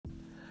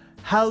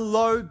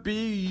Hello,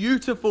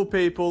 beautiful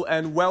people,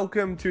 and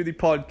welcome to the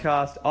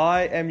podcast.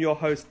 I am your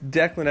host,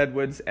 Declan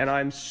Edwards, and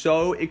I'm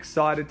so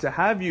excited to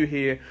have you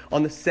here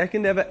on the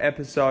second ever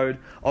episode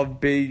of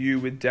Be You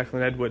with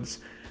Declan Edwards.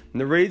 And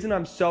the reason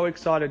I'm so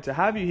excited to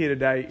have you here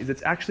today is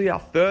it's actually our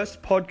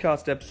first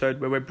podcast episode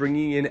where we're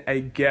bringing in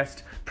a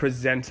guest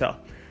presenter.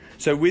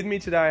 So with me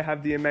today, I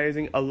have the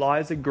amazing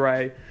Eliza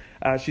Gray.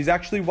 She's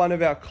actually one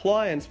of our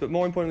clients, but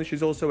more importantly,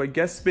 she's also a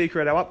guest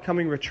speaker at our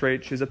upcoming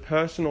retreat. She's a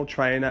personal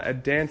trainer, a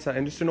dancer,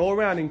 and just an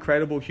all-around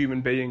incredible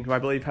human being who I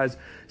believe has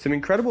some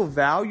incredible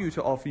value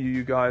to offer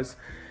you guys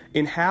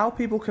in how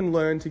people can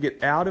learn to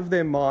get out of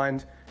their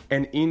mind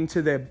and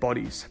into their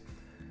bodies.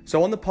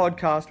 So on the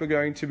podcast, we're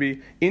going to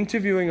be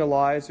interviewing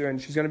Eliza,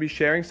 and she's going to be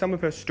sharing some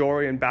of her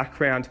story and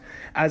background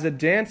as a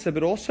dancer,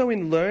 but also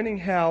in learning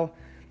how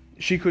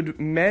she could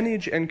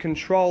manage and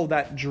control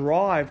that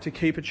drive to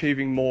keep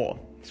achieving more.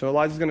 So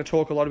Eliza's going to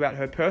talk a lot about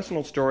her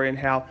personal story and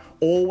how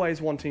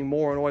always wanting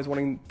more and always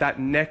wanting that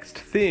next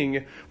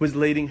thing was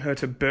leading her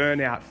to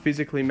burnout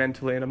physically,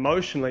 mentally, and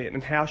emotionally,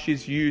 and how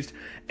she's used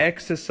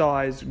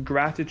exercise,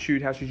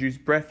 gratitude, how she's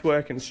used breath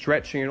work and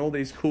stretching and all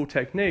these cool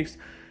techniques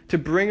to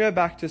bring her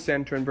back to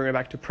center and bring her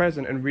back to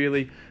present and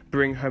really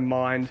bring her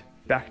mind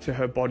back to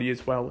her body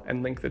as well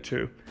and link the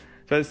two.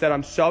 So as I said,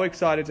 I'm so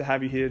excited to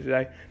have you here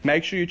today.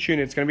 Make sure you tune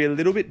in. It's going to be a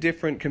little bit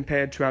different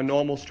compared to our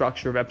normal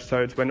structure of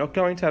episodes. We're not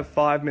going to have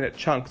 5-minute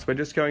chunks. We're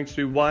just going to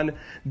do one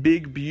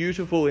big,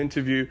 beautiful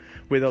interview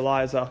with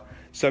Eliza.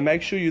 So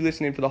make sure you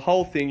listen in for the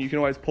whole thing. You can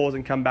always pause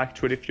and come back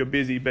to it if you're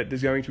busy, but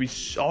there's going to be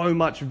so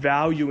much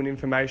value and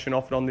information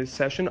offered on this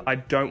session. I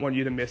don't want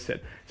you to miss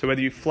it. So whether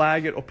you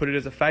flag it or put it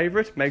as a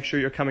favorite, make sure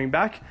you're coming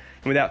back.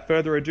 And without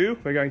further ado,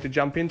 we're going to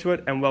jump into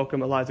it and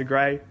welcome Eliza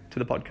Gray to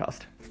the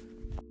podcast.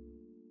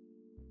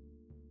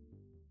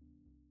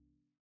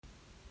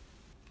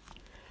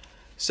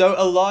 So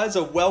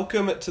Eliza,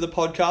 welcome to the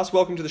podcast.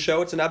 Welcome to the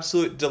show. It's an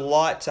absolute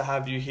delight to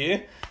have you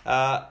here.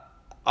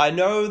 I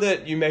know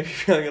that you may be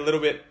feeling a little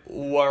bit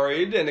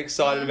worried and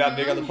excited about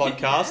being on the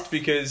podcast Yes.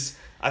 because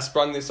I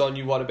sprung this on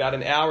you, about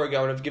an hour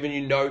ago, and I've given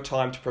you no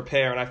time to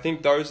prepare. And I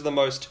think those are the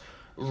most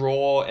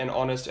raw and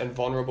honest and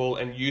vulnerable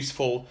and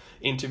useful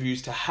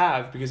interviews to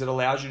have because it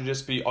allows you to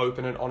just be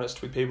open and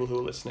honest with people who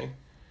are listening.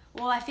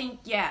 Well, I think,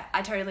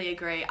 I totally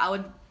agree. I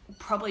would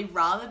probably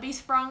rather be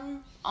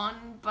sprung on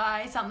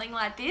by something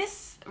like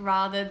this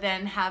rather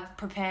than have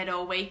prepared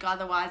all week.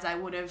 Otherwise, I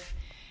would have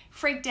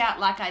freaked out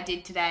like I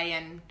did today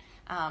and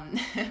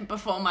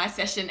before my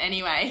session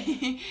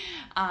anyway.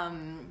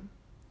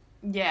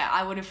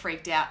 I would have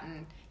freaked out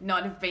and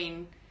not have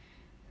been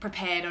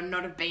prepared or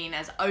not have been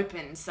as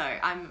open. So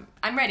I'm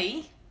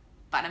ready,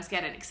 but I'm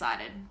scared and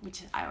excited,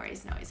 which I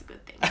always know is a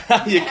good thing.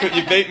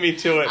 You beat me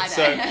to it. I know.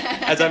 So,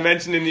 as I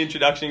mentioned in the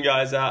introduction,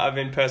 guys, I've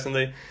been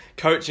personally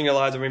coaching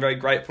Eliza. I've been very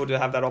grateful to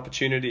have that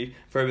opportunity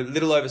for a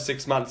little over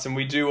 6 months. And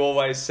we do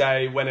always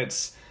say when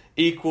it's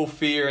equal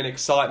fear and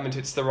excitement,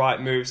 it's the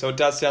right move. So it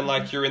does sound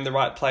like you're in the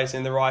right place,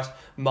 in the right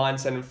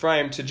mindset and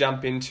frame to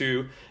jump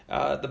into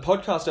the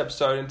podcast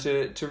episode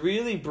and to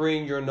really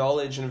bring your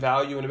knowledge and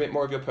value and a bit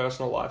more of your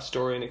personal life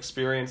story and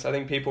experience. I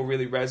think people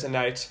really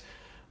resonate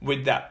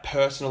with that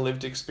personal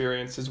lived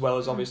experience as well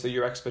as obviously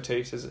your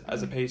expertise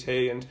as a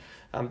PT and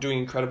doing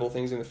incredible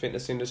things in the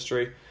fitness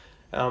industry.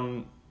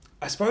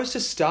 I suppose to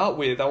start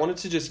with, I wanted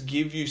to just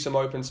give you some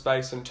open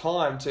space and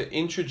time to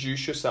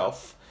introduce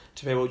yourself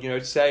to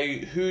people,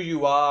 say who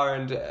you are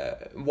and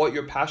what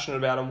you're passionate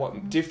about and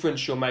what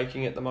difference you're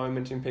making at the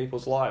moment in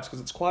people's lives, because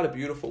it's quite a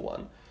beautiful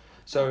one.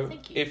 So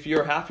if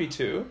you're happy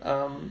to,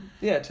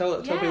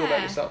 tell people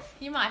about yourself.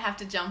 You might have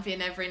to jump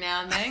in every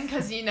now and then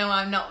because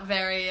I'm not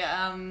very...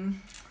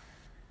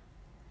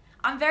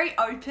 I'm very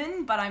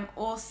open, but I'm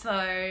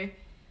also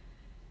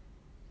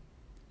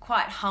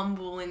quite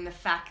humble in the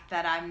fact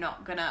that I'm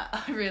not going to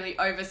really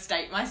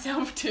overstate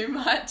myself too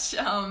much.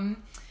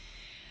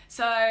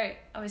 So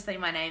obviously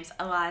my name's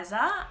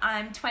Eliza.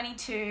 I'm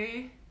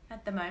 22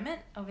 at the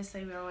moment.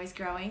 Obviously we're always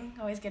growing,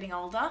 always getting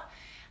older.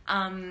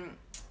 I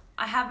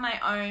have my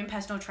own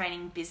personal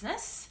training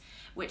business,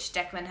 which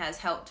Declan has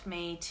helped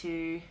me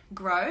to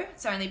grow.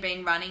 It's only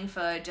been running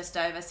for just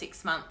over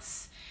 6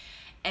 months.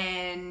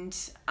 And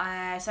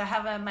I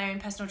have my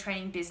own personal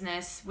training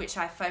business, which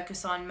I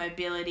focus on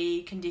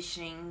mobility,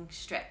 conditioning,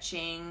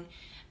 stretching,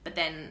 but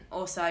then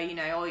also,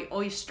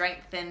 all your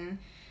strength and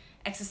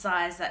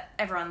exercise that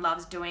everyone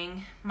loves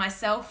doing.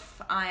 Myself,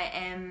 I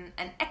am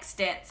an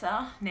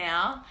ex-dancer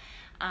now,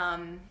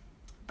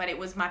 but it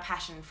was my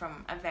passion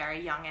from a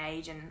very young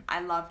age, and I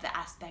love the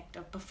aspect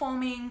of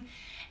performing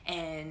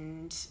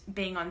and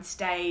being on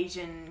stage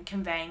and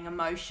conveying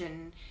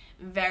emotion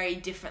very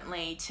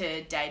differently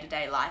to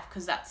day-to-day life,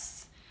 because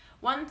that's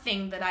one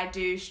thing that I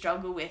do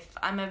struggle with.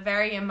 I'm a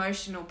very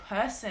emotional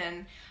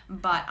person,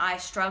 but I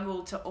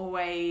struggle to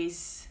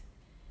always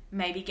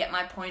maybe get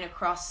my point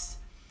across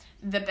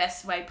the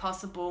best way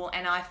possible,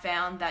 and I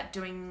found that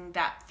doing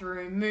that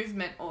through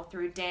movement or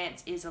through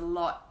dance is a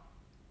lot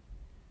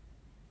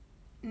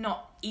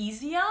not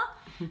easier,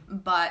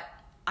 but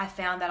I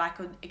found that I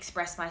could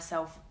express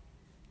myself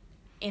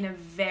in a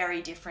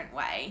very different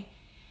way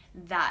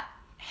that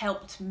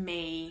helped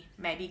me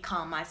maybe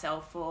calm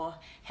myself or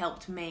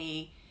helped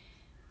me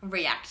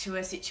react to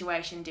a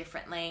situation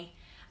differently.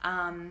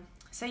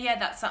 So yeah,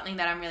 that's something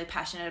that I'm really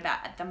passionate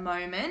about at the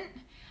moment,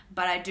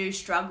 but I do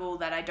struggle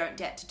that I don't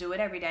get to do it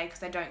every day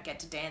because I don't get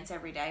to dance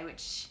every day,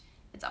 which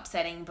it's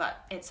upsetting,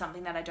 but it's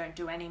something that I don't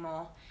do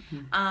anymore.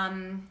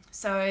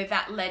 So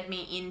that led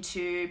me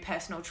into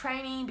personal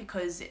training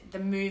because the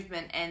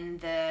movement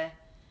and the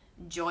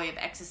joy of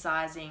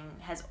exercising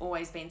has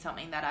always been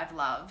something that I've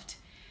loved.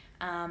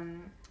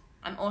 I'm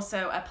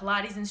also a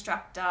Pilates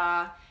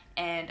instructor,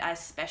 and I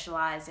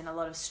specialize in a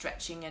lot of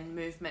stretching and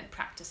movement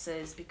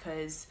practices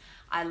because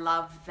I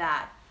love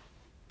that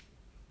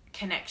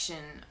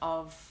connection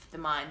of the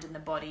mind and the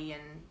body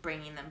and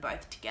bringing them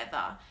both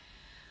together.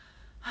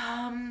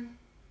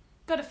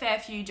 Got a fair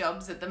few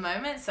jobs at the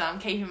moment, so I'm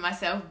keeping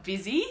myself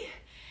busy,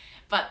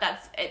 but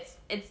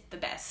it's the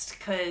best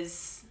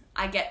because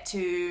I get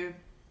to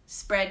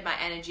spread my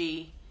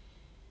energy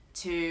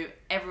to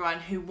everyone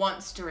who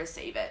wants to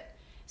receive it.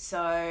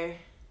 So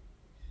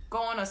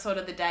gone are sort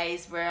of the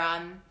days where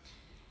I'm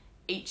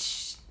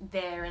each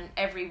there and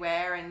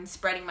everywhere and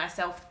spreading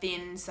myself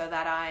thin so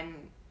that I'm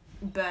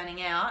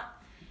burning out,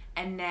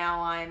 and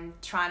now I'm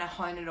trying to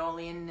hone it all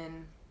in,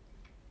 and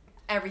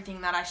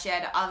everything that I share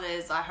to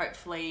others I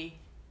hopefully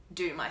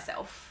do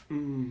myself.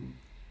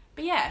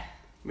 But yeah,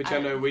 which I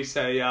know we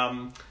say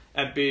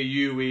at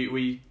BU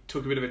we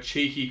took a bit of a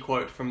cheeky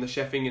quote from the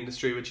chefing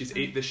industry, which is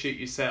eat the shit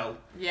you sell.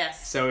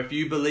 Yes. So if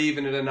you believe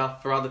in it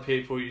enough for other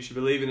people, you should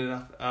believe in it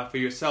enough for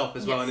yourself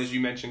as well. Yes. And as you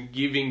mentioned,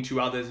 giving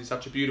to others is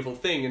such a beautiful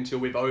thing until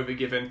we've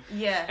overgiven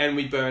and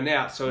we burn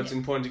out. So it's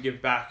important to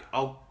give back.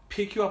 I'll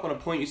pick you up on a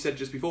point you said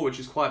just before, which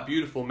is quite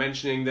beautiful,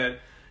 mentioning that,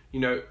 you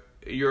know,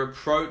 your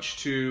approach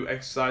to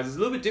exercise is a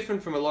little bit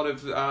different from a lot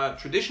of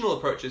traditional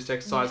approaches to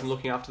exercise and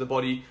looking after the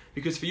body,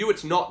 because for you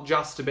it's not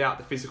just about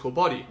the physical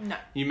body. No.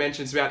 You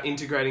mentioned it's about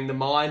integrating the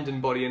mind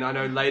and body, and I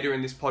know later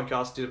in this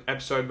podcast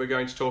episode we're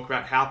going to talk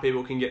about how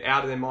people can get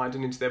out of their mind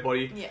and into their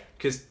body,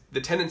 because the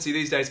tendency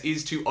these days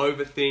is to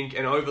overthink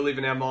and overlive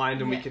in our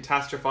mind, and we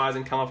catastrophize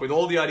and come up with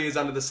all the ideas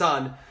under the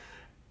sun.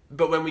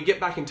 But when we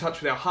get back in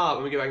touch with our heart,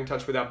 when we get back in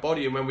touch with our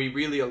body, and when we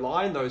really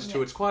align those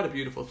two, it's quite a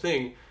beautiful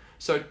thing.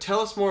 So tell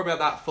us more about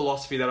that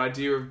philosophy, that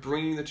idea of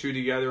bringing the two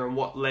together, and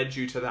what led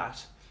you to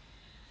that.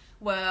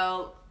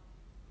 Well,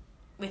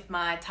 with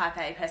my type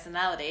A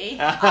personality,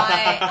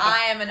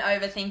 I am an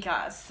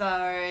overthinker.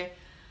 So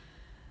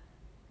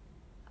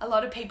a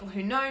lot of people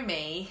who know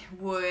me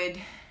would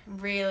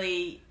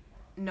really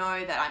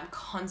know that I'm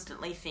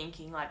constantly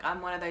thinking. Like,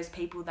 I'm one of those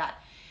people that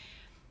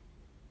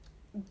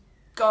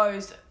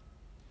goes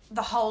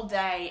the whole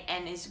day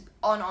and is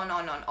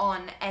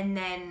on. And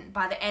then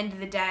by the end of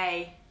the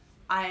day,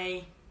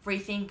 I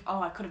rethink,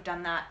 I could have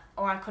done that,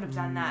 or I could have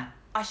done that.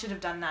 I should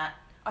have done that.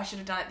 I should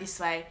have done it this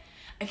way.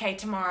 Okay,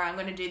 tomorrow I'm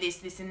going to do this,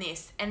 this, and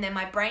this. And then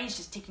my brain's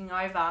just ticking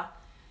over,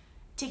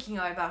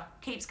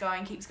 keeps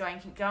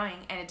going,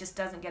 and it just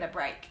doesn't get a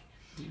break.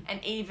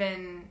 And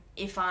even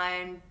if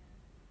I'm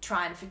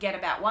trying to forget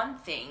about one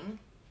thing,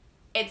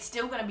 it's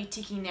still going to be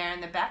ticking there in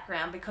the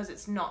background because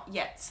it's not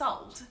yet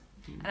solved.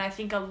 And I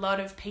think a lot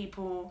of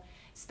people,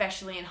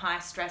 especially in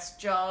high-stress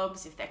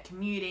jobs, if they're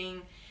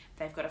commuting,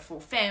 they've got a full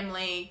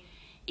family,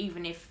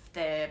 even if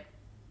their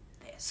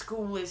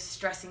school is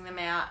stressing them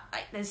out,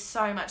 like, there's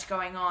so much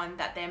going on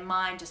that their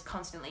mind just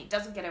constantly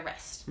doesn't get a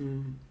rest.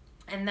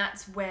 And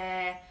that's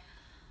where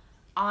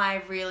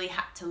I really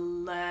had to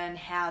learn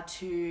how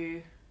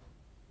to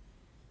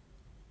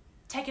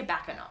take it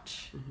back a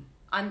notch.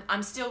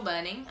 I'm still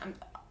learning, I'm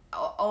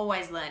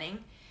always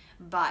learning,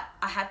 but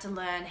I had to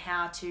learn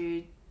how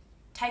to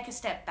take a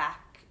step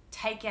back,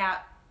 take out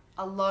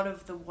a lot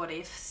of the what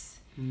ifs,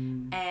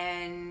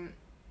 and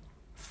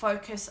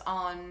focus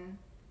on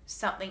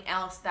something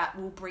else that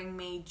will bring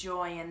me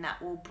joy and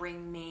that will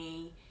bring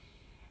me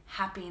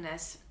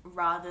happiness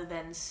rather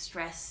than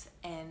stress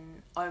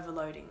and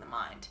overloading the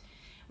mind,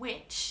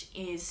 which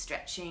is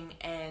stretching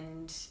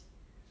and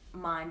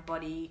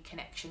mind-body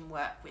connection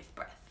work with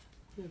breath.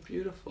 Yeah,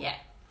 beautiful. Yeah.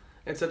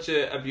 It's such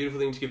a beautiful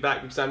thing to give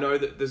back, because I know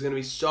that there's going to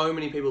be so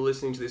many people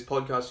listening to this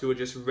podcast who are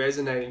just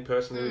resonating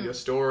personally with your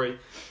story.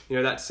 You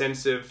know, that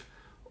sense of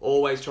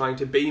always trying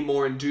to be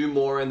more and do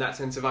more, and that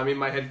sense of, I'm in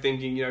my head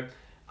thinking, you know,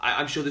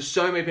 I'm sure there's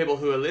so many people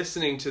who are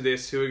listening to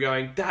this who are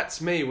going,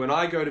 that's me. When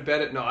I go to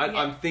bed at night,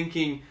 I'm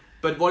thinking,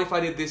 but what if I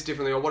did this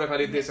differently? Or what if I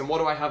did this? And what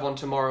do I have on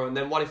tomorrow? And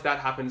then what if that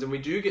happens? And we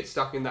do get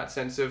stuck in that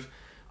sense of,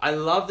 I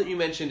love that you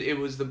mentioned it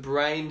was the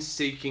brain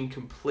seeking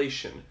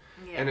completion.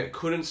 And it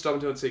couldn't stop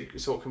until it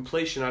sought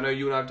completion. I know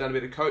you and I have done a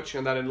bit of coaching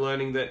on that and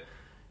learning that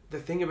the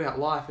thing about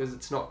life is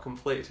it's not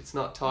complete. It's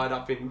not tied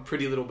up in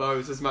pretty little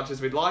bows as much as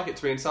we'd like it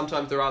to be. And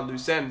sometimes there are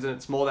loose ends, and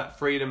it's more that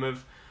freedom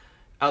of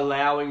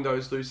allowing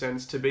those loose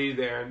ends to be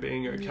there and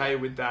being okay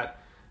with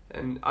that.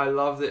 And I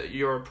love that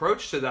your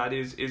approach to that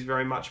is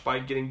very much by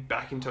getting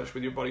back in touch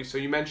with your body. So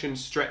you mentioned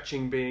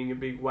stretching being a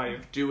big way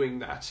of doing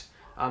that,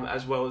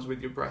 as well as with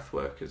your breath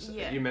work, as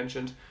you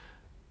mentioned.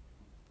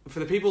 for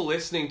the people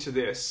listening to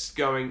this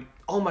going,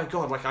 oh my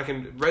God, like I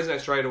can resonate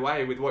straight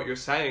away with what you're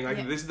saying. Like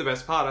this is the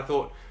best part. I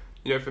thought,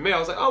 for me, I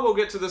was like, oh, we'll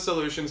get to the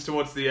solutions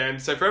towards the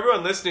end. So for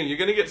everyone listening, you're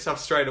going to get stuff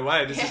straight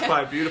away. This is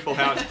quite beautiful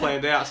how it's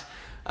planned out.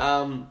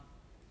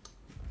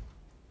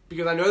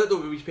 Because I know that there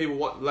will be people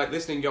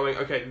listening going,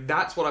 okay,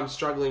 that's what I'm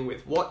struggling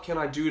with. What can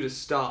I do to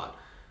start?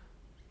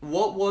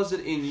 What was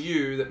it in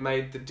you that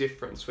made the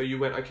difference? Where you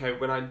went, okay,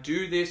 when I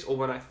do this, or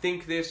when I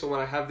think this, or when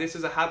I have this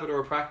as a habit or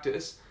a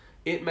practice,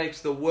 it makes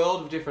the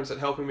world of difference at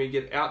helping me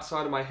get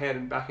outside of my head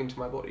and back into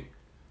my body.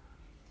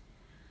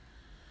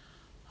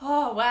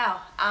 Oh,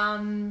 wow.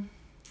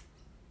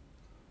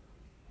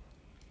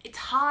 It's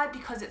hard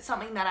because it's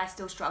something that I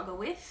still struggle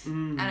with,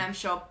 and I'm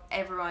sure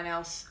everyone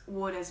else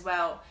would as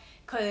well,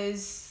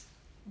 because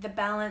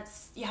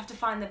you have to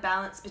find the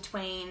balance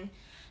between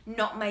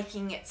not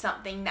making it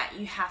something that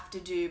you have to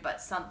do,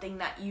 but something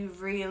that you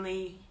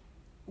really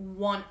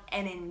want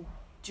and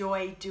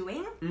enjoy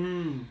doing.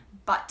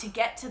 But to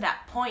get to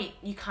that point,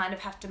 you kind of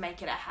have to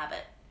make it a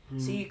habit.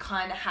 So you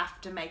kind of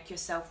have to make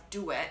yourself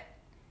do it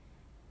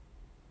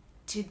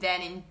to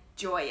then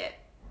enjoy it,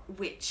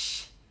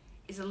 which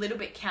is a little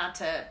bit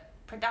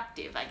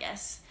counterproductive, I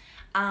guess.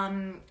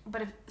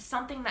 But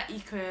something that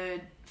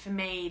for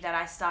me, that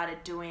I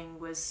started doing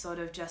was sort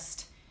of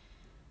just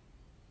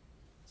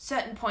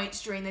certain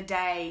points during the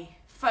day,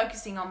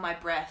 focusing on my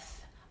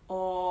breath,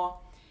 or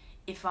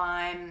if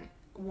I'm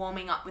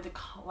warming up with a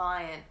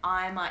client,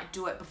 I might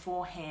do it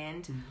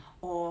beforehand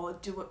or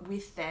do it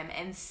with them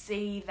and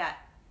see that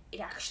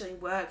it actually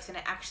works and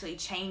it actually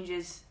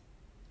changes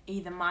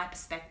either my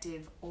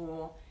perspective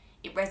or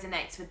it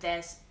resonates with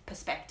their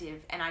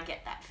perspective, and I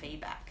get that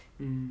feedback.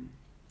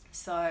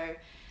 So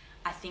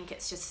I think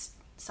it's just,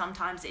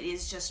 sometimes it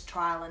is just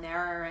trial and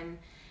error and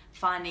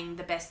finding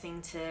the best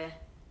thing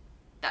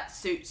that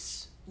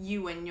suits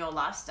you and your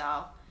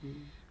lifestyle.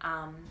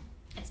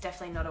 It's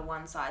definitely not a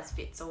one size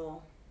fits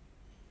all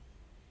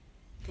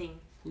thing.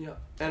 Yeah,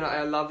 and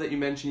I love that you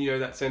mentioned,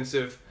 that sense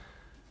of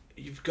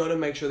you've got to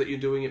make sure that you're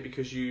doing it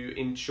because you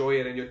enjoy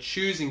it and you're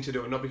choosing to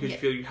do it, not because you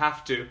feel you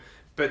have to.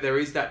 But there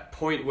is that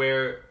point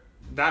where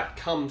that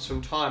comes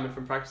from time and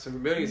from practice and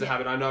from building as a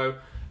habit. I know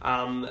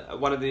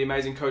one of the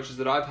amazing coaches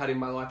that I've had in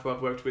my life who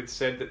I've worked with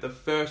said that the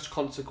first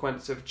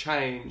consequence of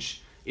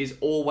change is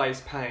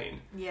always pain.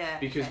 Yeah.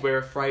 Because we're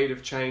afraid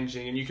of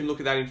changing. And you can look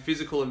at that in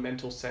physical and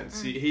mental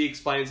sense. He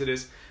explains it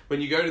as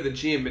when you go to the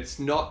gym, it's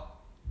not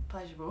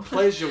pleasurable.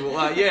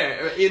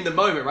 In the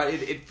moment, right?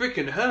 It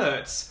freaking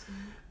hurts.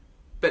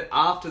 But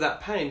after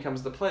that pain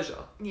comes the pleasure.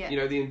 Yeah.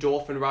 The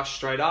endorphin rush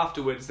straight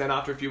afterwards. Then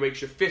after a few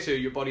weeks, you're fitter,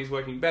 your body's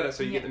working better.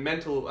 So you get the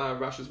mental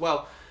rush as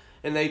well.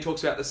 And then he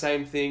talks about the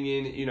same thing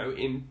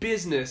in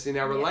business, in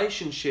our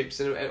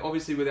relationships, and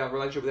obviously with our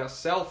relationship with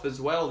ourselves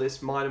as well,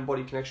 this mind and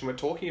body connection we're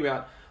talking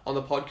about on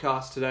the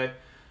podcast today.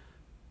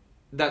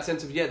 That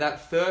sense of,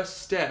 that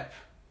first step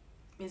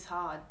is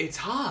hard. It's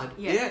hard.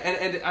 Yeah.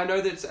 And I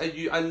know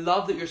that I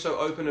love that you're so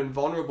open and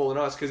vulnerable and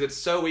honest, because it's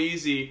so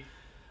easy.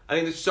 I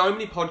think there's so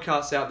many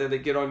podcasts out there that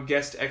get on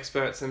guest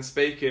experts and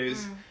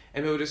speakers,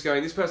 and people are just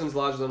going, this person's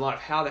larger than life.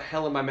 How the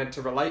hell am I meant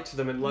to relate to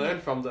them and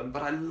learn from them?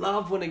 But I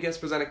love when a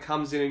guest presenter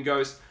comes in and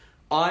goes,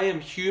 I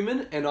am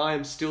human and I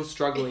am still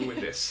struggling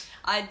with this.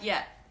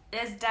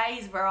 There's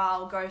days where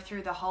I'll go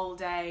through the whole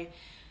day,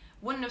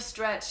 wouldn't have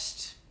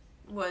stretched,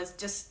 was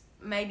just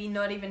maybe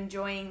not even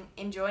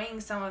enjoying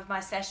some of my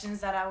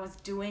sessions that I was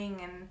doing,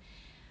 and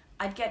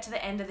I'd get to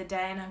the end of the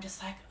day and I'm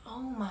just like,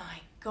 oh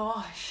my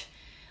gosh.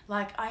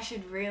 Like, I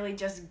should really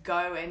just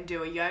go and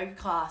do a yoga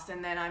class,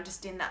 and then I'm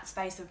just in that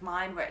space of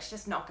mind where it's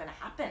just not going to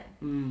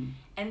happen.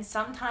 And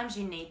sometimes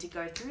you need to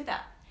go through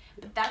that.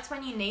 But that's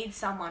when you need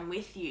someone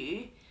with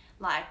you.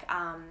 Like,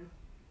 I'm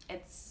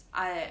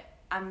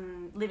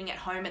living at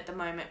home at the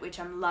moment, which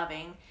I'm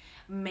loving.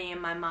 Me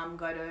and my mum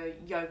go to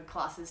yoga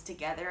classes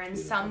together, and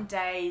some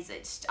days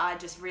I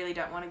just really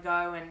don't want to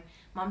go, and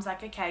mum's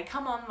like, okay,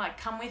 come on,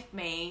 come with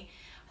me.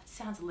 It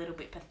sounds a little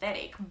bit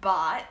pathetic,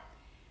 but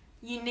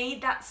you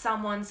need that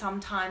someone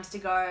sometimes to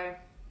go,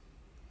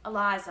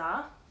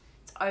 Eliza,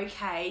 it's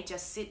okay,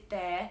 just sit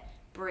there,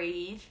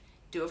 breathe,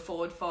 do a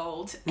forward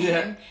fold,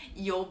 and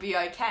you'll be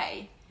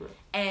okay. Right.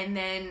 And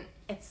then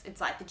it's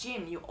like the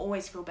gym, you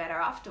always feel better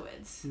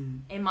afterwards.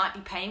 It might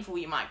be painful,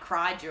 you might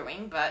cry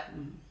during, but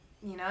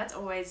it's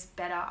always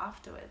better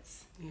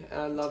afterwards. Yeah,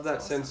 and I love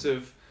that sense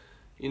of,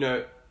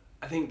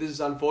 I think there's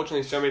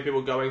unfortunately so many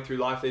people going through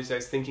life these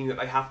days thinking that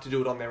they have to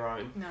do it on their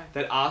own. No.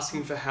 That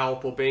asking for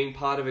help or being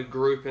part of a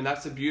group, and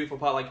that's the beautiful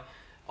part. Like,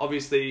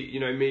 obviously,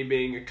 me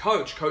being a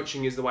coach,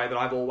 coaching is the way that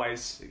I've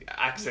always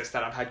accessed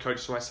that. I've had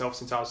coaches for myself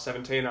since I was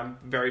 17. I'm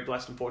very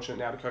blessed and fortunate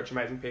now to coach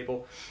amazing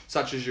people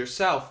such as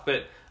yourself.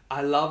 But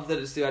I love that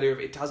it's the idea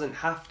of it doesn't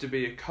have to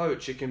be a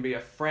coach. It can be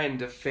a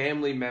friend, a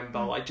family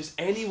member, like just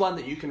anyone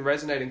that you can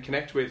resonate and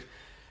connect with.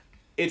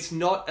 It's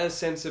not a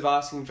sense of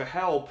asking for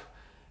help.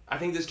 I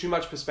think there's too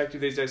much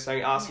perspective these days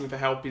saying asking for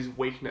help is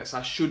weakness.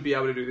 I should be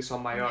able to do this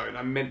on my own.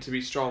 I'm meant to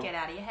be strong. Get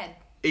out of your head.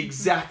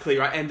 Exactly,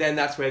 right? And then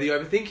that's where the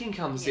overthinking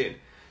comes in.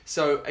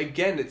 So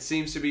again, it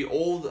seems to be a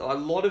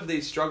lot of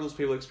these struggles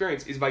people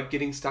experience is by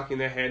getting stuck in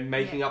their head,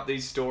 making up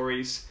these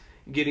stories,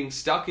 getting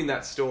stuck in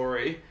that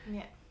story.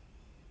 Yeah.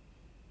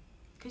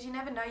 Because you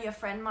never know, your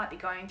friend might be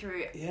going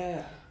through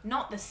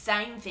not the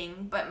same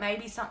thing, but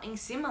maybe something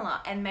similar,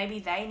 and maybe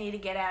they need to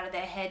get out of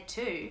their head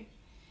too.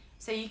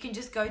 So you can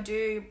just go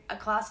do a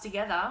class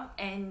together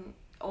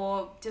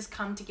or just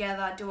come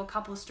together, do a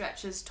couple of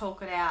stretches,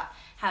 talk it out,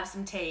 have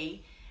some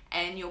tea,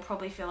 and you'll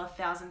probably feel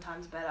 1,000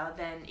 times better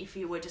than if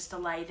you were just to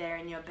lay there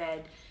in your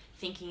bed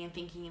thinking and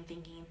thinking and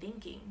thinking and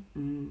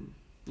thinking.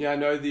 Yeah, I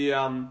know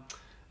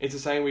it's a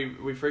saying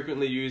we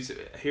frequently use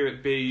here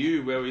at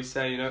BU where we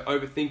say,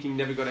 overthinking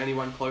never got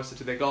anyone closer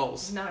to their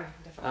goals. No,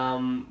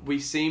 definitely. We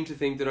seem to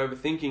think that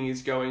overthinking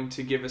is going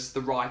to give us the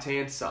right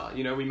answer.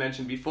 We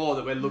mentioned before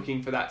that we're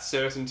looking for that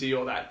certainty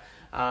or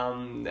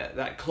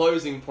that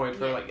closing point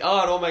where it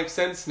all makes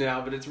sense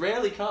now, but it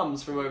rarely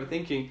comes from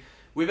overthinking.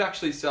 We've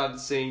actually started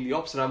seeing the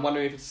opposite. I'm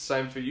wondering if it's the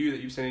same for you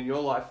that you've seen in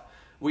your life.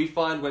 We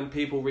find when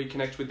people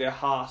reconnect with their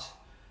heart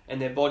and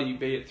their body,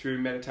 be it through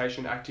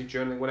meditation, active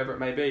journaling, whatever it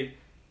may be,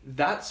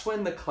 that's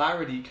when the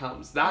clarity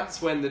comes.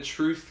 That's when the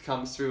truth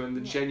comes through and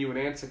the genuine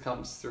answer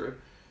comes through.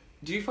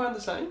 Do you find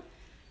the same?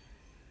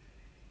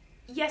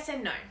 Yes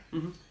and no.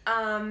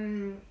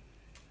 Mm-hmm.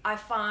 I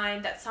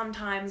find that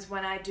sometimes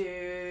when I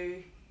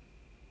do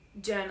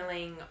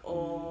journaling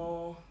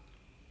or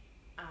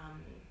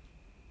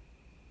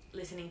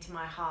listening to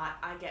my heart,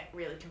 I get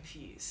really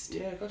confused.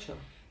 Yeah, gotcha.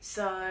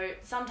 So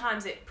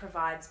sometimes it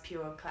provides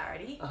pure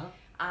clarity.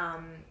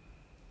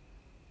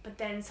 But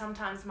then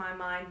sometimes my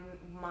mind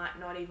might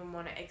not even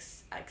want to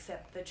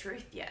accept the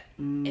truth yet.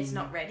 It's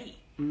not ready.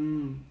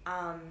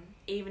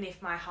 Even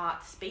if my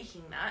heart's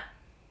speaking that,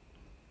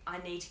 I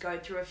need to go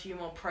through a few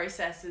more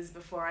processes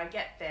before I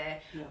get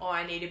there. Yeah. Or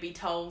I need to be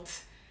told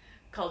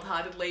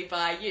cold-heartedly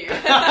by you.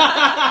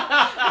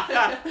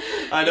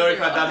 I know we've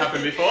had that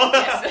happen before.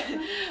 Yes,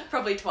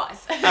 probably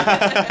twice.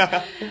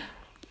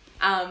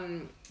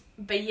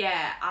 But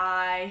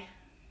yeah,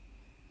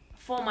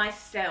 for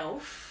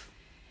myself,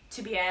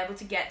 to be able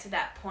to get to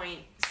that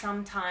point,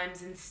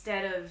 sometimes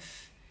instead of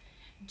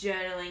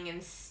journaling,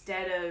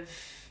 instead of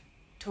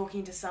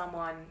talking to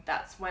someone,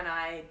 that's when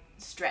I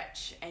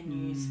stretch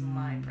and use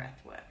my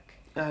breath work.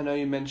 I know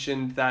you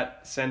mentioned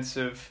that sense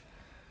of,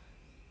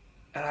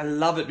 and I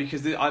love it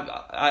because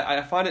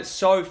I find it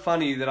so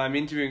funny that I'm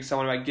interviewing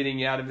someone about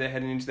getting out of their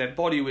head and into their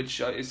body,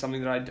 which is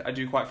something that I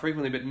do quite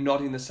frequently, but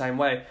not in the same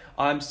way.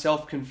 I'm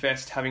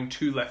self-confessed having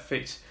 2 left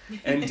feet,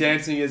 and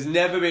dancing has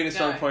never been a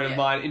strong point of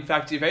mine. In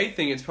fact, if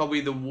anything, it's probably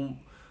the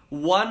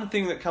one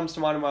thing that comes to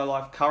mind in my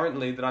life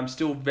currently that I'm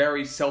still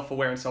very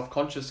self-aware and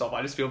self-conscious of.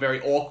 I just feel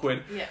very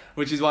awkward,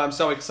 which is why I'm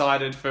so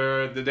excited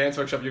for the dance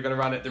workshop you're going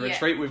to run at the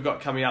retreat we've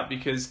got coming up,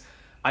 because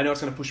I know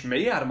it's going to push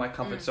me out of my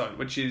comfort zone,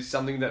 which is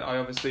something that I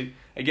obviously,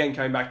 again,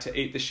 coming back to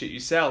eat the shit you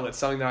sell, it's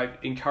something that I've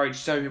encouraged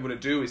so many people to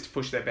do, is to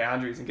push their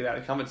boundaries and get out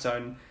of the comfort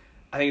zone.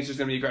 I think it's just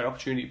going to be a great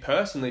opportunity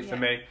personally for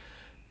me.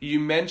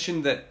 You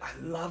mentioned that, I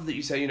love that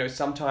you say,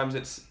 sometimes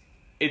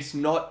it's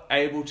not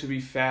able to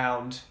be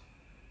found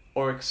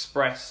or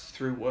expressed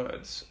through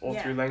words or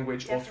through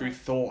language or through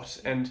thought.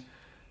 And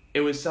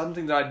it was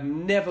something that I'd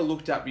never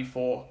looked at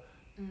before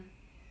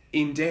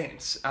in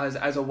dance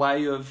as a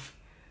way of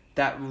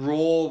that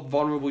raw,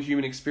 vulnerable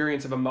human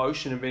experience of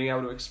emotion and being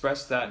able to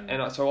express that.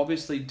 And so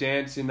obviously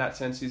dance in that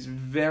sense is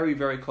very,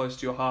 very close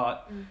to your heart.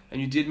 And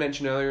you did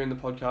mention earlier in the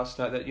podcast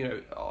that,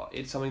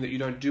 it's something that you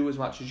don't do as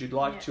much as you'd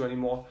like to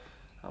anymore.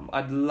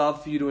 I'd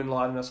love for you to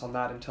enlighten us on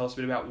that and tell us a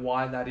bit about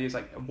why that is,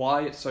 like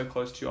why it's so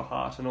close to your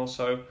heart, and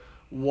also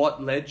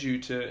what led you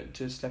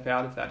to step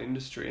out of that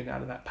industry and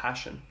out of that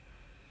passion.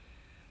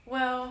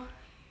 Well,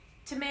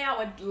 to me, I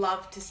would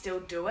love to still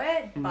do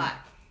it, but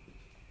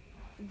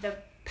the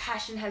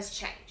passion has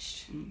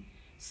changed.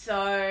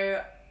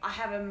 So I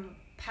have a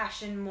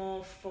passion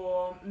more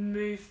for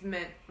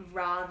movement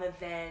rather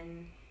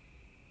than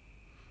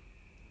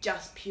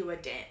just pure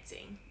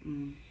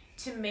dancing.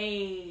 To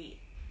me,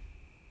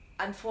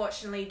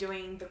 unfortunately,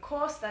 doing the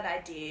course that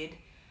I did,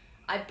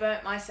 I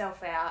burnt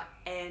myself out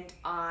and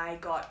I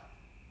got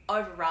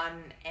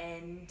overrun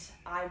and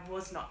I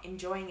was not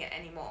enjoying it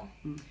anymore.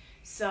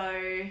 So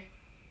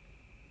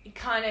it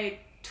kind of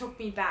took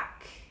me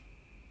back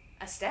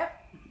a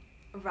step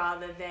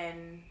rather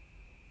than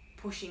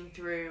pushing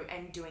through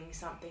and doing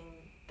something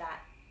that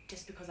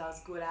just because I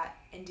was good at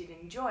and did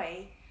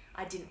enjoy,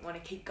 I didn't want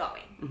to keep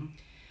going.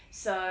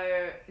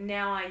 So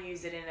now I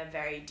use it in a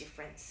very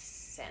different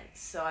sense.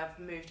 So I've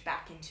moved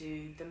back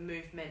into the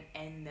movement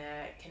and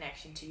the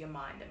connection to your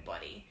mind and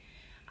body.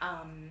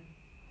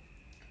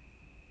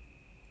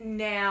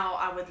 Now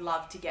I would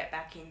love to get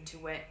back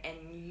into it and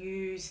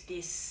use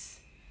this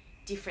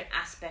different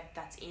aspect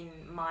that's in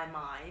my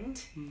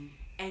mind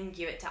and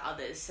give it to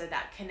others. So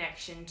that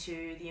connection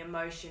to the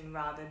emotion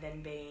rather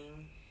than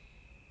being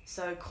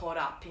so caught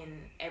up in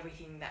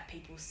everything that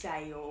people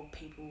say or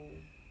people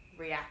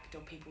react or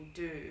people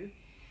do,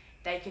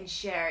 they can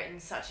share it in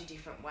such a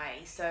different way.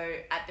 So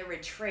at the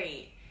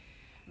retreat,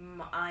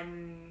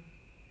 I'm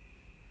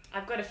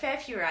I've got a fair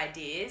few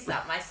ideas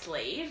up my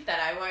sleeve that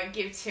I won't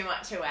give too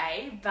much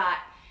away, but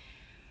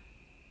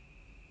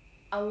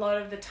a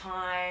lot of the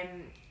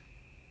time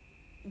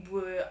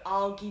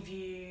I'll give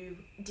you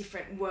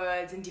different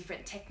words and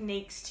different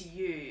techniques to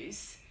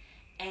use,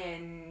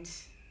 and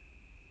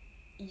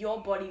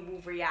your body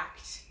will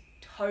react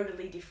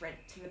totally different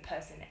to the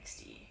person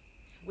next to you,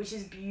 which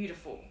is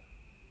beautiful.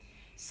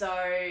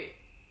 So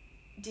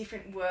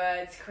different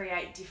words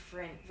create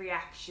different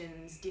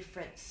reactions,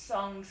 different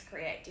songs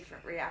create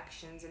different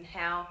reactions, and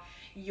how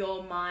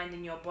your mind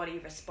and your body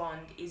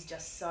respond is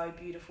just so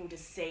beautiful to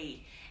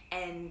see,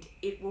 and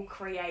it will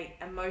create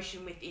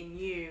emotion within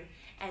you,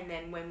 and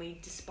then when we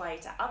display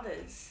it to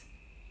others,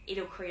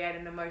 it'll create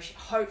an emotion.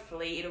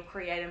 Hopefully it'll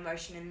create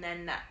emotion, and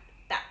then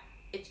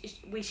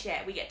we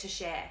get to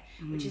share,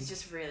 which is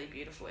just really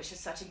beautiful. It's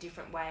just such a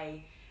different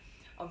way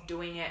of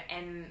doing it,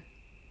 and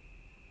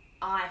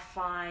I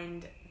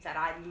find that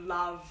I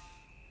love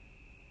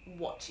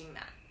watching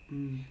that.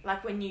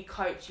 Like when you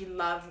coach, you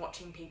love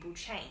watching people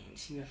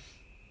change. Yeah.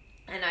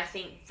 And I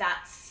think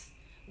that's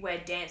where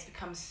dance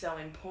becomes so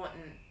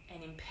important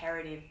and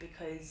imperative,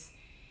 because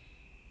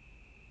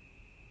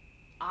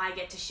I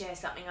get to share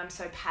something I'm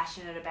so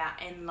passionate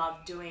about and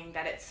love doing,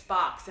 that it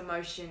sparks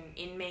emotion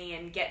in me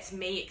and gets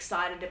me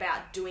excited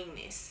about doing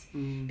this.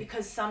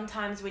 Because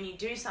sometimes when you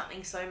do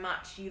something so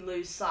much, you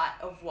lose sight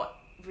of what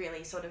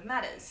really sort of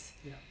matters.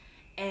 Yeah.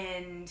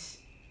 And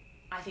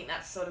I think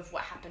that's sort of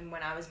what happened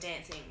when I was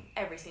dancing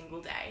every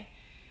single day.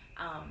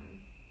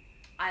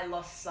 I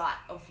lost sight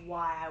of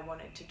why I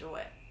wanted to do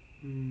it.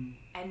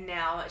 And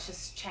now it's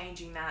just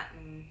changing that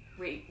and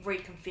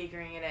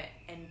reconfiguring it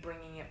and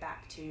bringing it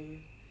back to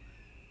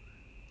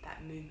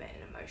that movement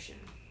and emotion.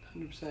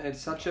 100%. It's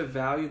such a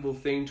valuable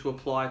thing to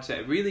apply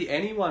to really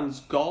anyone's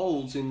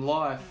goals in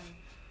life,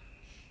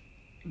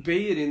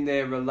 be it in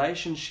their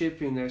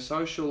relationship, in their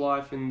social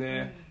life, in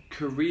their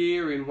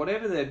career, in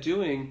whatever they're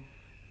doing.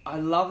 I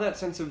love that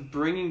sense of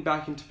bringing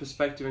back into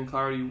perspective and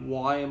clarity,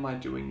 why am I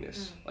doing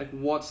this? Like,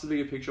 what's the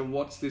bigger picture?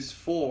 What's this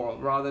for?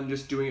 Rather than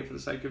just doing it for the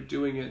sake of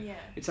doing it. Yeah.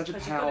 It's such a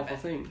powerful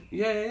thing.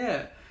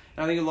 Yeah.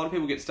 And I think a lot of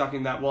people get stuck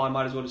in that, well, I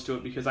might as well just do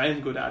it because I am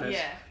good at it.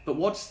 Yeah. But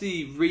what's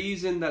the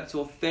reason that's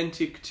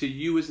authentic to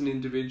you as an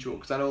individual?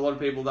 Because I know a lot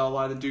of people, they'll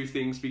either do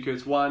things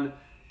because, one,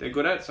 they're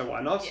good at it, so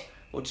why not? Yeah.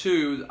 Or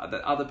two,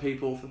 that other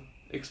people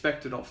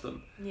expect it of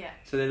them. Yeah.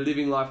 So they're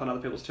living life on other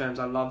people's terms.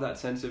 I love that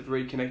sense of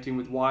reconnecting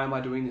with, why am I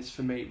doing this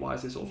for me? Why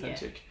is this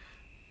authentic?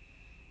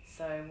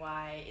 So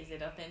why is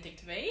it authentic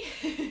to me?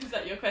 Is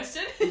that your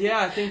question?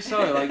 Yeah, I think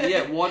so. Like,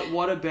 yeah,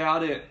 what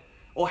about it?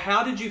 Or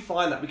how did you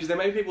find that? Because there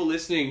may be people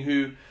listening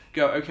who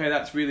go, okay,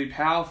 that's really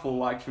powerful,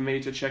 like for me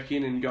to check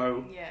in and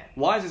go,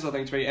 why is this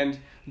authentic to me? And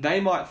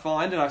they might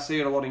find, and I see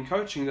it a lot in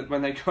coaching, that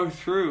when they go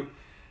through,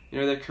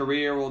 their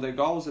career or their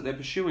goals that they're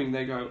pursuing,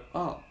 they go,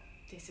 oh,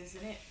 this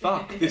isn't it.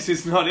 Fuck, this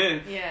is not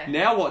it. Yeah.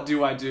 Now what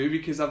do I do?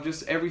 Because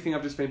everything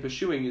I've just been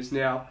pursuing is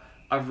now,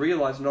 I've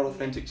realised, not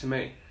authentic to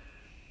me.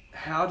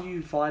 How do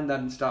you find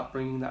that and start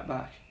bringing that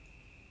back?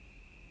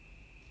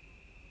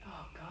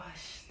 Oh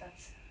gosh,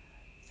 that's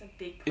a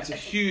big question. It's a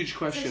huge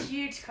question. It's a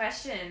huge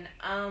question.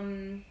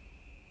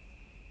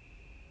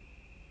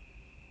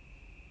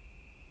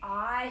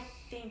 I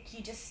think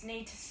you just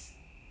need to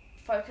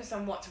focus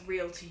on what's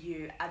real to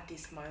you at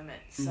this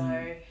moment.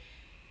 So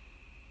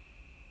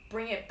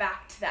bring it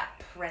back to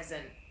that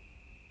present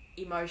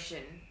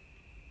emotion.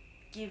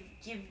 Give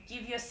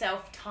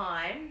yourself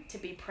time to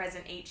be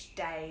present each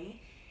day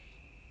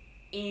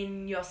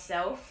in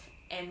yourself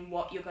and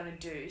what you're going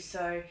to do.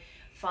 So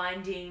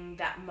finding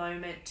that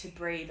moment to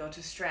breathe or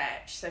to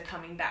stretch. So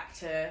coming back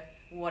to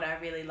what I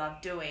really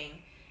love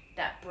doing,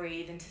 that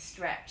breathe and to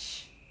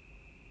stretch,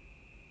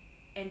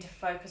 and to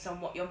focus on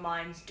what your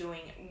mind's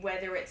doing,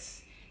 whether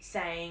it's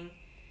saying,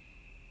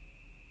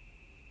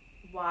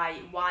 why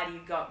are you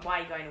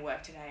going to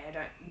work today?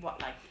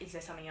 Is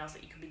there something else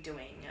that you could be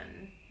doing?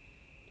 And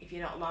if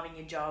you're not loving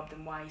your job,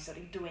 then why are you sort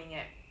of doing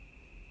it?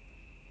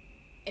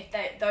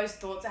 If those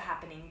thoughts are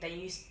happening, then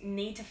you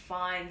need to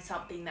find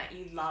something that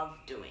you love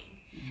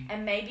doing.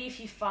 And maybe if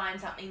you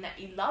find something that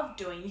you love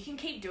doing, you can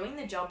keep doing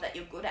the job that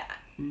you're good at.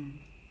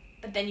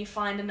 But then you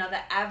find another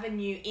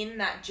avenue in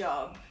that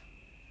job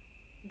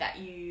that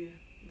you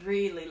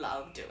really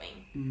love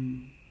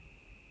doing.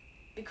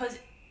 Because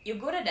you're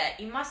good at it,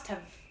 you must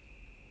have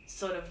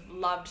sort of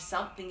loved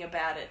something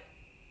about it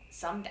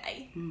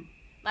someday.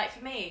 Like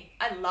for me,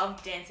 I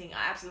loved dancing.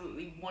 I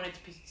absolutely wanted to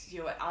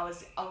pursue it. I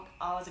was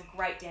a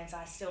great dancer.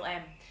 I still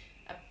am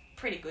a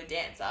pretty good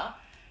dancer.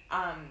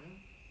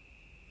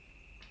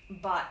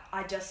 But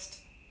I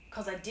just,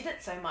 because I did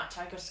it so much,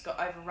 I just got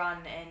overrun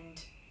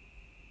and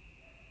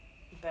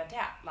burnt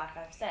out, like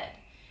I've said.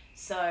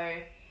 So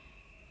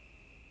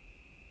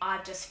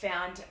I've just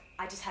found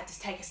I just had to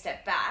take a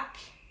step back,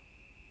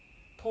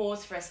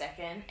 pause for a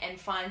second, and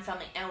find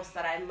something else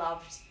that I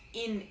loved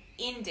in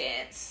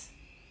dance,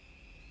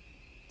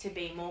 to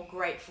be more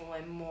grateful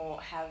and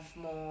have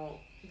more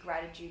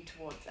gratitude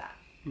towards that,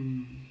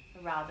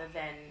 rather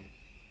than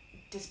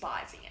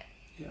despising it.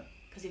 Yeah.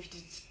 Because if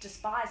you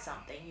despise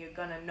something, you're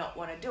gonna not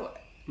want to do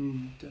it.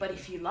 But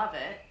if you love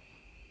it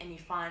and you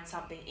find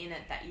something in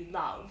it that you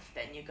love,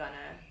 then you're going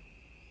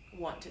to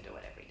want to do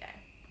it every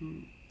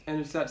day. And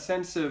it's that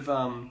sense of,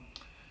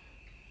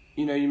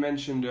 you know, you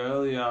mentioned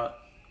earlier,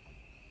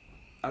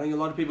 I think a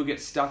lot of people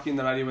get stuck in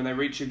that idea when they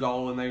reach a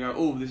goal and they go,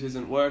 oh, this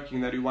isn't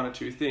working. They do one or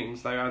two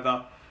things. They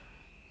either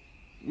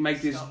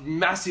make this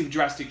massive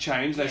drastic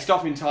change, they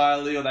stop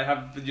entirely, or they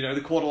have, you know,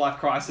 the quarter life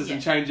crisis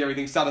and change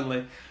everything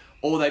suddenly,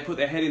 or they put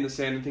their head in the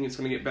sand and think it's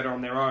going to get better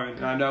on their own.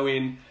 And I know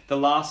in the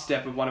last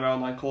step of one of our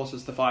online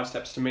courses, the 5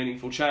 steps to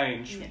meaningful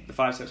change, the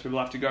 5 steps people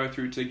have to go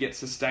through to get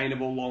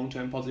sustainable,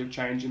 long-term positive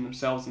change in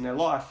themselves and their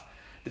life.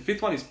 The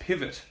 5th one is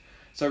pivot.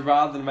 So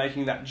rather than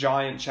making that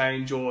giant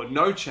change or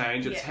no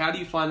change, it's how do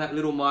you find that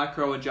little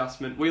micro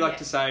adjustment? We like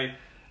to say,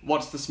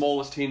 what's the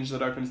smallest hinge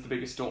that opens the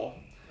biggest door?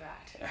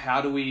 Right.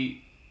 How do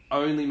we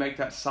only make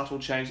that subtle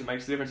change that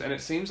makes the difference? And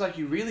it seems like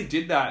you really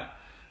did that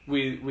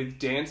with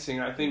dancing.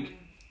 I think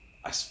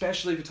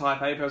especially for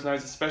type A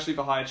personalities, especially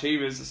for high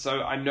achievers.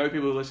 So I know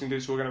people who are listening to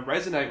this who are going to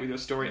resonate with your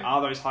story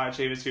are those high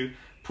achievers who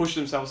push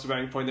themselves to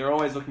burning point. They're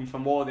always looking for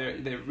more.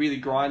 They're really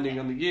grinding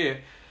on the gear.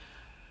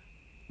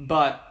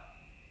 But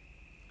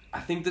I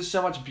think there's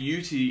so much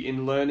beauty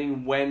in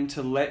learning when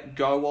to let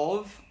go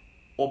of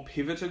or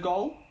pivot a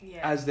goal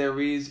as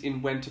there is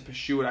in when to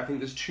pursue it. I think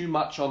there's too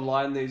much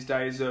online these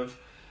days of,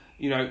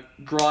 you know,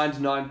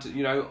 grind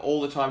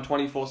all the time,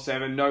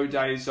 24/7, no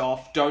days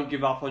off, don't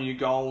give up on your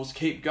goals,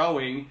 keep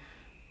going.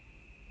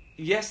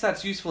 Yes,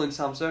 that's useful in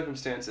some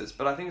circumstances,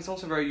 but I think it's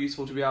also very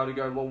useful to be able to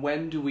go, well,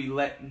 when do we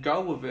let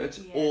go of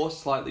it or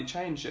slightly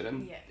change it?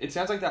 And it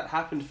sounds like that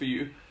happened for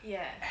you.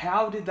 Yeah.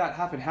 How did that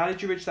happen? How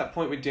did you reach that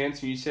point with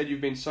dancing? You said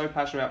you've been so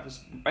passionate about this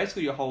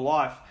basically your whole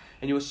life,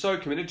 and you were so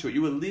committed to it.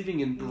 You were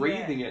living and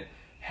breathing it.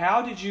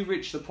 How did you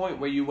reach the point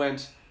where you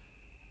went,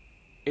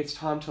 it's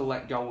time to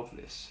let go of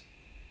this?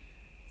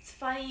 It's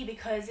funny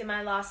because in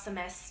my last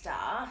semester,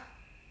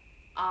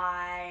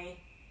 I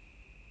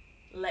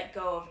let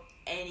go of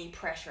any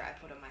pressure I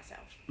put on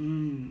myself,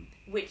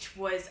 which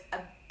was a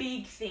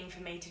big thing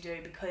for me to do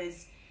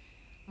because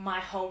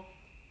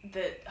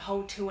the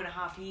whole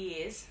 2.5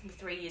 years, the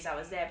 3 years I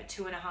was there, but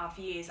 2.5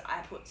 years,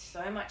 I put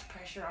so much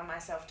pressure on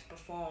myself to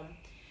perform,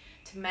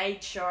 to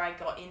make sure I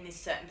got in this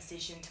certain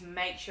position, to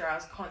make sure I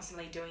was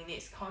constantly doing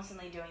this,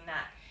 constantly doing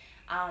that.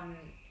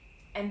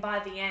 And by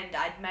the end,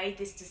 I'd made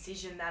this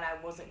decision that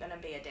I wasn't going to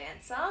be a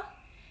dancer,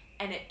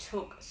 and it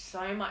took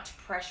so much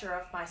pressure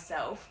off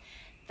myself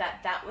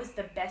that was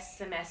the best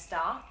semester,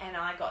 and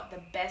I got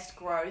the best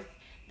growth,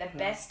 the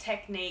best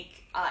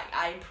technique.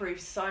 I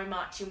improved so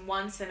much in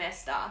one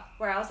semester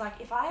where I was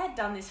like, if I had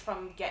done this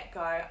from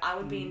get-go, I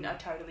would be in a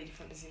totally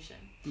different position.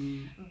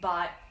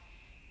 But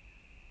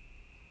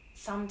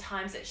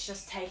sometimes it's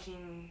just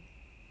taking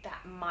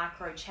that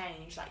micro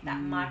change, like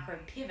that micro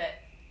pivot,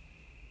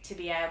 to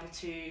be able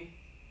to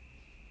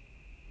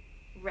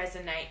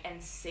resonate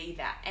and see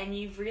that. And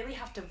you really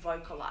have to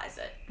vocalize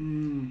it.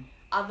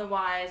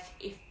 Otherwise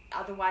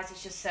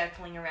it's just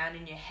circling around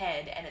in your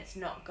head and it's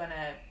not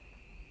gonna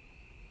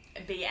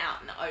be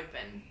out in the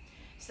open.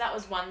 So that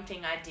was one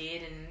thing I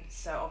did, and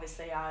so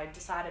obviously I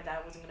decided that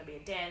I wasn't going to be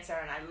a dancer,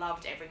 and I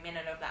loved every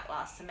minute of that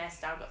last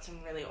semester. I got some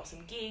really awesome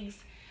gigs,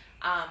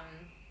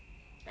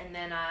 and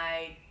then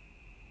I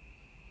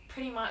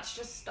pretty much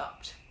just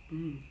stopped.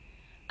 Became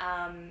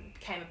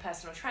a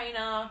personal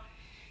trainer,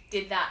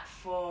 did that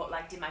for,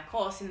 did my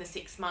course in the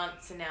 6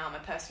 months, and now I'm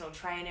a personal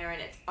trainer,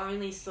 and it's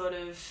only sort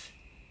of,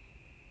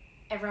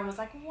 everyone was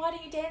like, why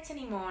don't you dance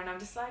anymore? And I'm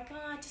just like,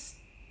 I just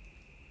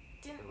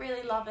didn't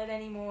really love it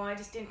anymore. I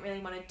just didn't really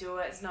want to do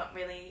it. It's not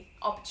really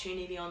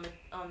opportunity on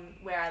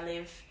where I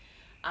live.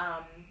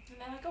 And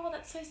they're like, oh, well,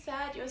 that's so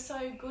sad. You're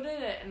so good at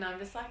it. And I'm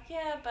just like,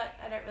 yeah, but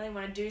I don't really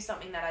want to do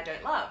something that I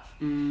don't love.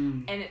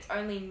 And it's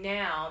only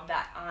now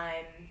that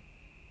I'm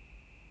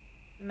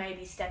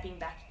maybe stepping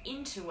back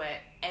into it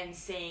and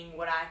seeing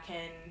what I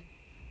can,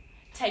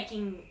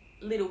 taking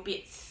little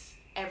bits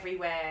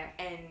everywhere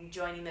and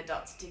joining the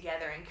dots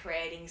together and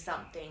creating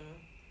something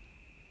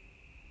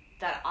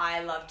that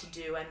I love to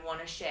do and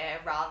want to share,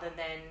 rather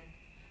than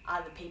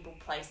other people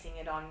placing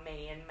it on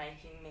me and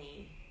making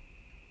me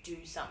do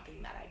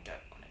something that I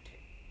don't want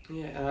to do.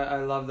 Yeah, and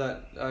I love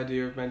that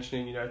idea of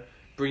mentioning,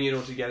 bringing it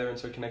all together and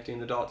so connecting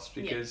the dots,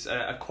 because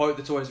a quote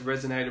that's always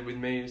resonated with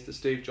me is the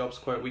Steve Jobs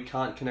quote, we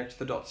can't connect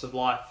the dots of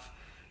life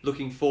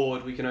looking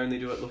forward, we can only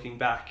do it looking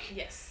back.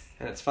 Yes.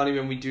 And it's funny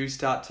when we do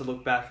start to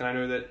look back, and I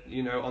know that,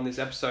 on this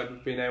episode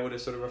we've been able to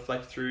sort of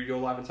reflect through your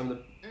life and some of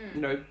the,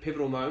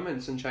 pivotal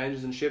moments and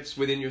changes and shifts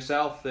within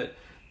yourself that,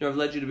 have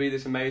led you to be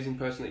this amazing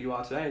person that you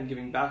are today and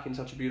giving back in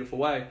such a beautiful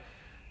way.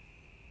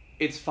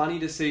 It's funny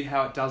to see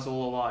how it does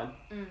all align,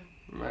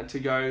 right? To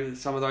go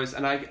some of those,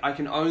 and I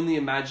can only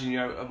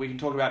imagine, we can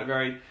talk about it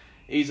very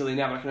easily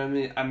now, but I can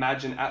only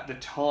imagine at the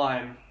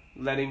time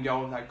letting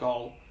go of that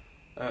goal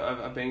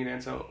of being a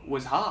dancer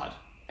was hard.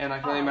 And I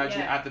can only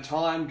imagine at the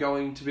time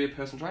going to be a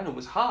personal trainer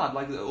was hard.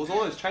 Like, it was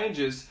all those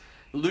changes,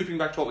 looping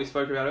back to what we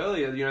spoke about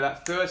earlier,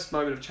 that first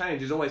moment of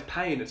change is always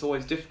pain, it's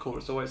always difficult,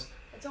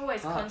 it's it's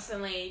always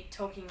constantly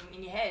talking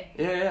in your head.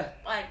 Yeah.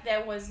 Like,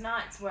 there was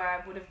nights where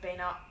I would have been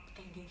up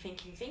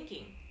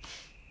thinking.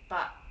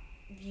 But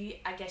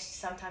I guess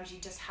sometimes you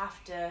just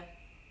have to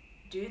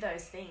do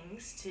those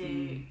things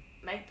to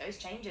make those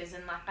changes.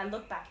 And, like, I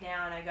look back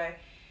now and I go,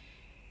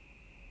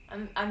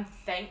 I'm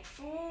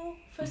thankful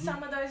for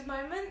some of those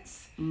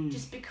moments,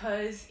 just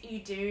because you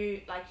do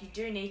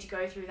need to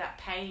go through that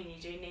pain. You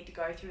do need to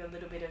go through a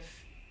little bit of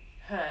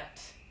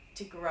hurt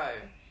to grow.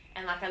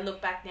 And, like, I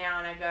look back now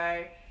and I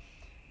go,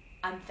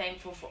 I'm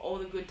thankful for all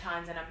the good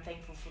times, and I'm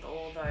thankful for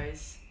all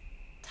those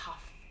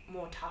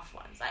more tough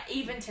ones. Like,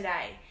 even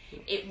today,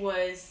 it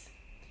was,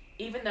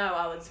 even though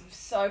I was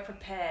so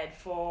prepared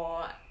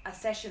for a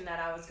session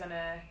that I was going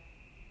to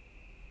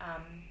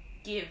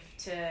give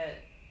to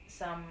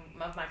some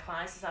of my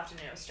clients this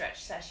afternoon, a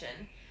stretch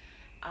session,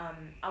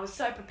 I was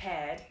so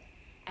prepared,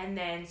 and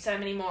then so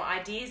many more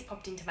ideas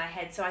popped into my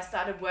head, so I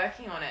started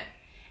working on it.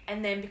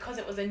 And then, because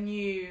it was a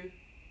new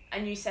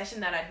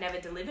session that I'd never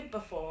delivered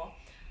before,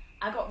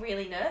 I got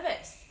really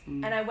nervous,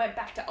 and I went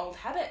back to old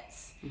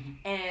habits.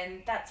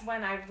 And that's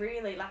when I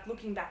really, like,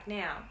 looking back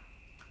now,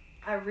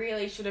 I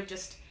really should have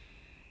just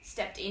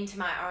stepped into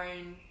my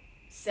own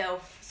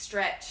self,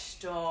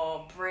 stretched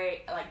or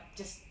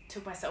just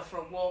took myself for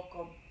a walk,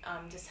 or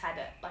just had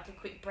a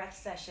quick breath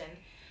session,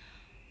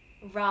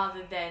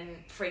 rather than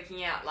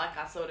freaking out like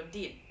I sort of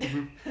did.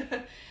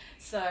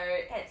 So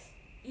it's,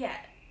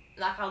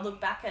 like, I'll look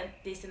back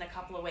at this in a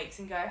couple of weeks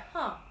and go,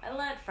 I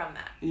learned from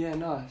that. Yeah,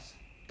 nice.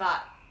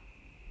 But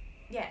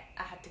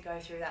I had to go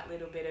through that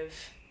little bit of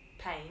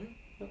pain.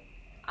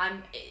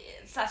 I'm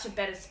in such a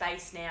better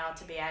space now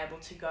to be able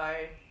to go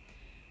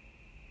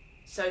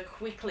so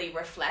quickly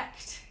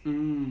reflect,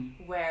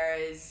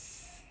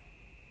 whereas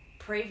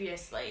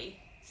previously,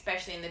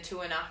 especially in the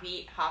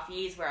 2.5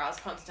 years where I was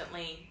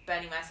constantly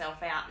burning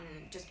myself out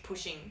and just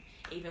pushing,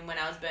 even when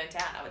I was burnt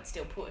out, I would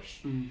still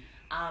push.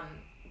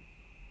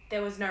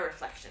 There was no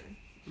reflection.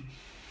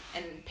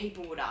 And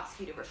people would ask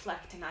you to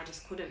reflect, and I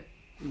just couldn't,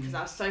 because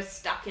I was so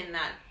stuck in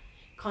that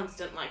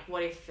constant, like,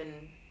 what if, and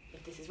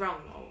if this is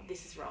wrong, or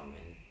this is wrong,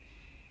 and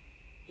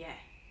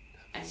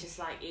it's just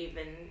like,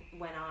 even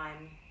when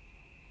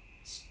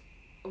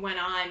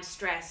I'm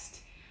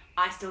stressed,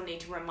 I still need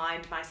to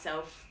remind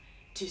myself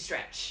to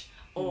stretch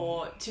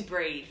or to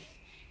breathe,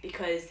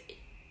 because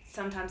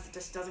sometimes it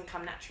just doesn't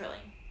come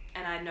naturally,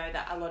 and I know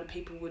that a lot of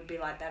people would be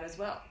like that as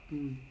well.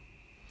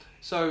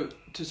 So,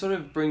 to sort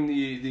of bring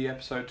the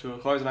episode to a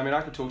close, and I mean,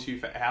 I could talk to you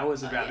for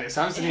hours about this.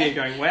 I'm sitting here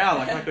going, wow,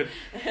 like, I could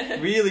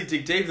really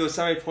dig deep. There were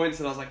so many points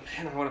that I was like,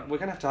 man, we're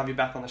going to have you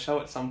back on the show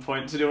at some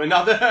point to do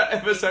another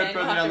episode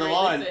further down the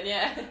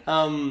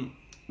line.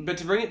 But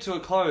to bring it to a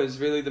close,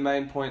 really the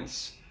main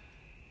points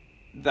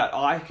that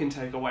I can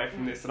take away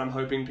from this, that I'm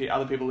hoping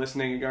other people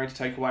listening are going to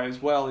take away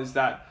as well, is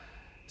that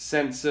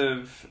sense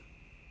of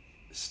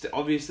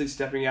obviously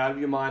stepping out of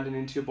your mind and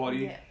into your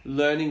body,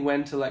 learning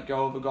when to let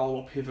go of a goal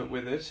or pivot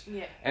with it,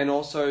 and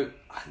also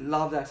I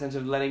love that sense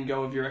of letting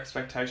go of your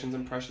expectations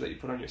and pressure that you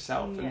put on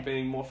yourself, and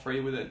being more free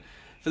with it.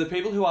 For the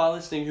people who are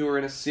listening who are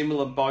in a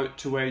similar boat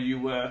to where you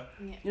were,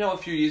 a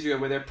few years ago,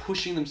 where they're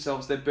pushing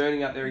themselves, they're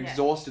burning out, they're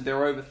exhausted,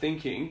 they're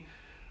overthinking,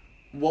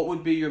 what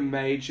would be your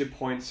major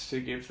points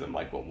to give them?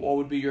 Like, what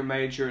would be your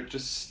major,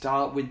 just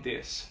start with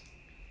this?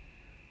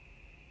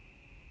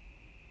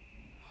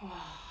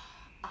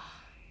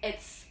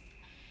 It's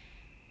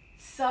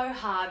so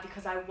hard,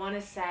 because I want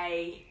to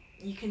say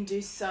you can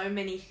do so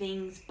many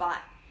things, but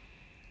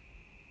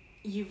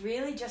you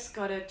really just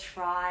got to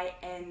try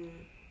and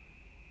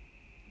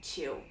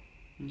chill.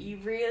 You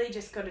really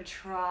just got to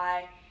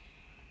try,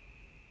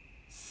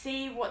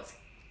 see what's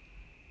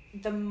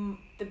the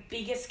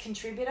biggest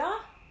contributor,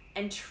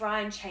 and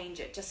try and change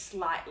it just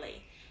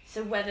slightly.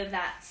 So whether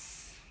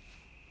that's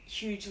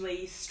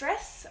hugely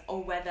stress,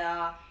 or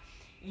whether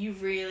you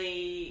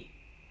really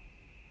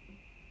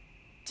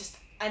just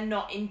are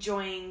not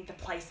enjoying the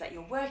place that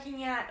you're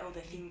working at, or the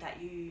thing that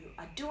you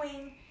are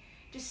doing,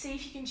 just see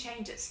if you can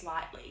change it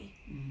slightly.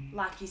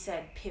 Like you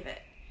said,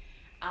 pivot.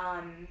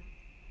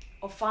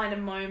 Or find a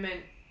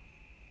moment.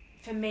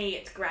 For me,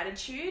 it's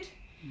gratitude.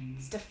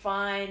 It's to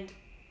find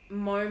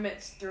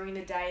moments during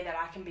the day that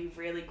I can be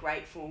really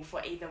grateful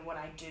for, either what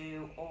I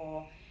do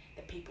or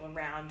the people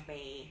around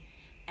me.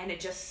 And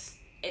it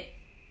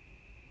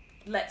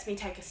lets me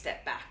take a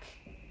step back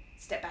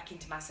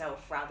into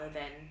myself, rather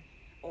than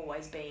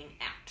always being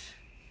out.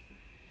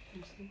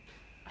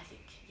 I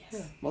think,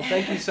 yes. Well,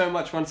 thank you so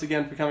much once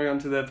again for coming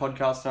onto the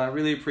podcast, and I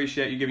really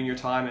appreciate you giving your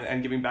time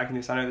and giving back in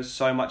this. I know there's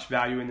so much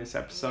value in this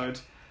episode.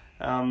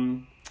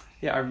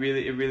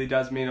 It really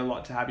does mean a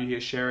lot to have you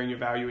here sharing your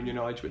value and your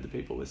knowledge with the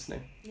people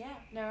listening. Yeah,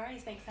 no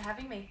worries. Thanks for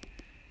having me.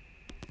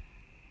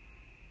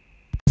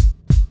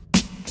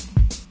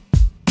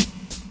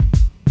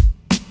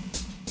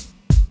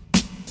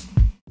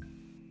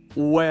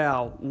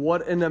 Wow,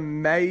 what an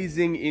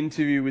amazing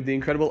interview with the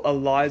incredible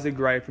Eliza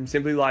Gray from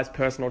Simply Lies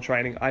Personal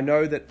Training. I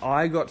know that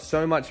I got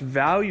so much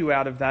value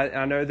out of that, and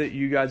I know that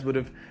you guys would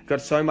have got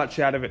so much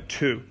out of it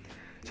too.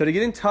 So to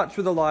get in touch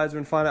with Eliza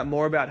and find out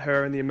more about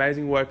her and the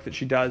amazing work that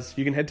she does,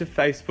 you can head to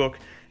Facebook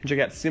and check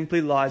out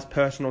Simply Lies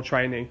Personal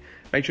Training.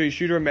 Make sure you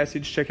shoot her a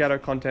message, check out her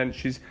content.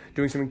 She's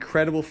doing some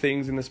incredible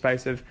things in the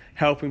space of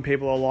helping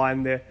people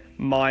align their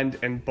mind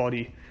and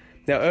body.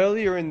 Now,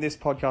 earlier in this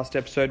podcast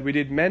episode, we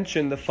did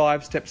mention the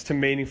 5 Steps to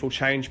Meaningful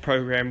Change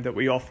program that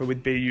we offer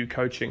with BU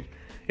Coaching.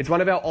 It's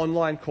one of our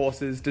online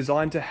courses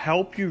designed to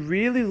help you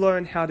really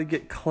learn how to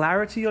get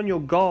clarity on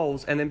your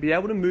goals and then be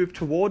able to move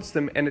towards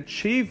them and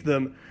achieve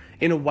them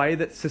in a way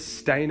that's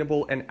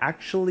sustainable and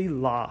actually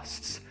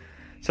lasts.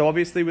 So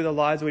obviously with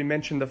Eliza, we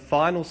mentioned the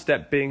final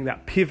step being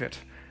that pivot,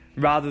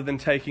 rather than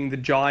taking the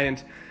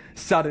giant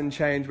sudden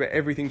change where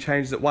everything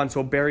changes at once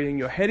or burying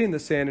your head in the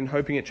sand and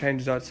hoping it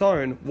changes on its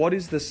own. What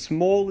is the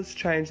smallest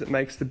change that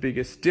makes the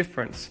biggest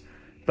difference?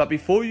 But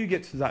before you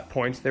get to that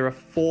point, there are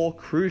 4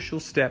 crucial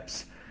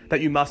steps that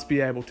you must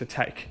be able to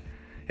take.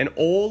 And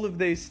all of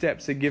these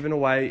steps are given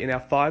away in our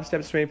 5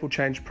 Steps to Meaningful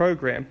Change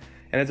program.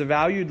 And as a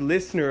valued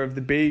listener of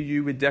the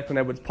BU with Declan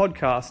Edwards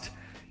podcast,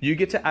 you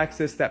get to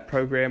access that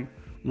program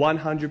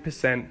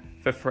 100%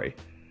 for free.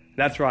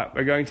 That's right,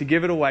 we're going to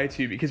give it away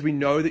to you because we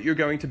know that you're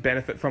going to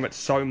benefit from it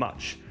so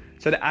much.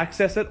 So to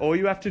access it, all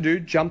you have to do,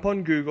 jump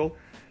on Google,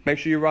 make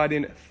sure you write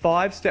in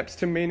 5 Steps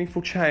to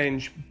Meaningful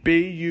Change,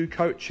 BU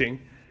Coaching,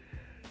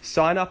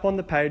 sign up on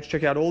the page,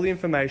 check out all the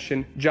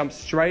information, jump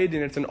straight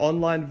in. It's an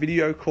online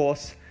video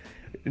course.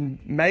 And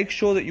make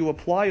sure that you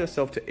apply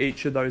yourself to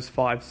each of those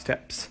 5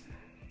 steps.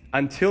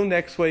 Until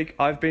next week,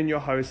 I've been your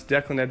host,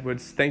 Declan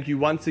Edwards. Thank you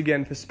once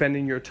again for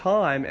spending your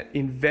time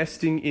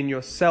investing in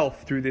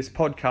yourself through this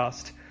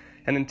podcast.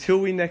 And until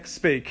we next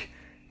speak,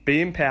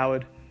 be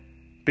empowered,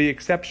 be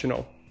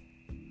exceptional,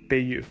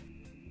 be you.